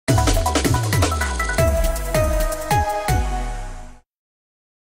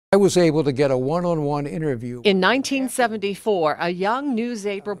I was able to get a one-on-one interview. In 1974, a young News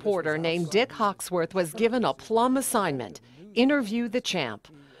 8 reporter named Dick Hawksworth was given a plum assignment: interview the champ.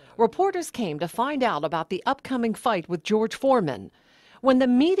 Reporters came to find out about the upcoming fight with George Foreman. When the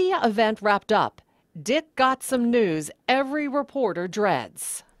media event wrapped up, Dick got some news every reporter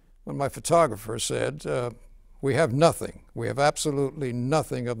dreads. When my photographer said, we have nothing, we have absolutely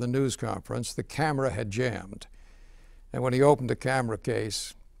nothing of the news conference, the camera had jammed. And when he opened the camera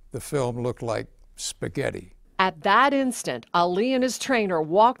case, the film looked like spaghetti. At that instant, Ali and his trainer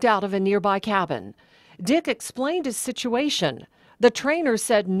walked out of a nearby cabin. Dick explained his situation. The trainer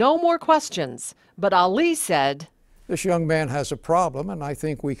said no more questions, but Ali said, "This young man has a problem and I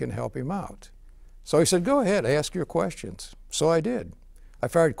think we can help him out." So he said, "Go ahead, ask your questions." So I did. I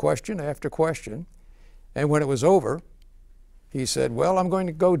fired question after question, and when it was over, he said, "Well, I'm going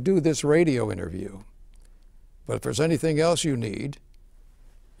to go do this radio interview, but if there's anything else you need,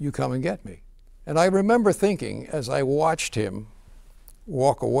 you come and get me." And I remember thinking, as I watched him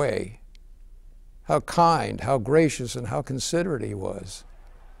walk away, how kind, how gracious, and how considerate he was.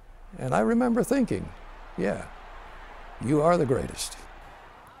 And I remember thinking, yeah, you are the greatest.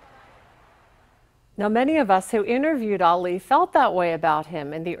 Now, many of us who interviewed Ali felt that way about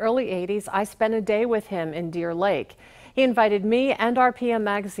him. In the early 80s, I spent a day with him in Deer Lake. He invited me and our PM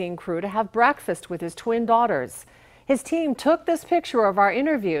Magazine crew to have breakfast with his twin daughters. His team took this picture of our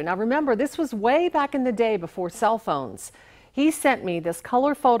interview. Now remember, this was way back in the day before cell phones. He sent me this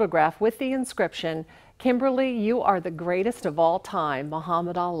color photograph with the inscription, "Kimberly, you are the greatest of all time,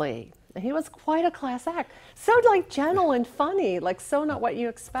 Muhammad Ali." He was quite a class act. So gentle and funny, so not what you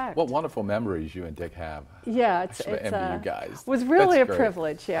expect. What wonderful memories you and Dick have. Yeah, I envy you guys. It was really That's a great.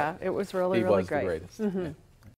 privilege. Yeah, it was really, really great. He was the greatest. Yeah.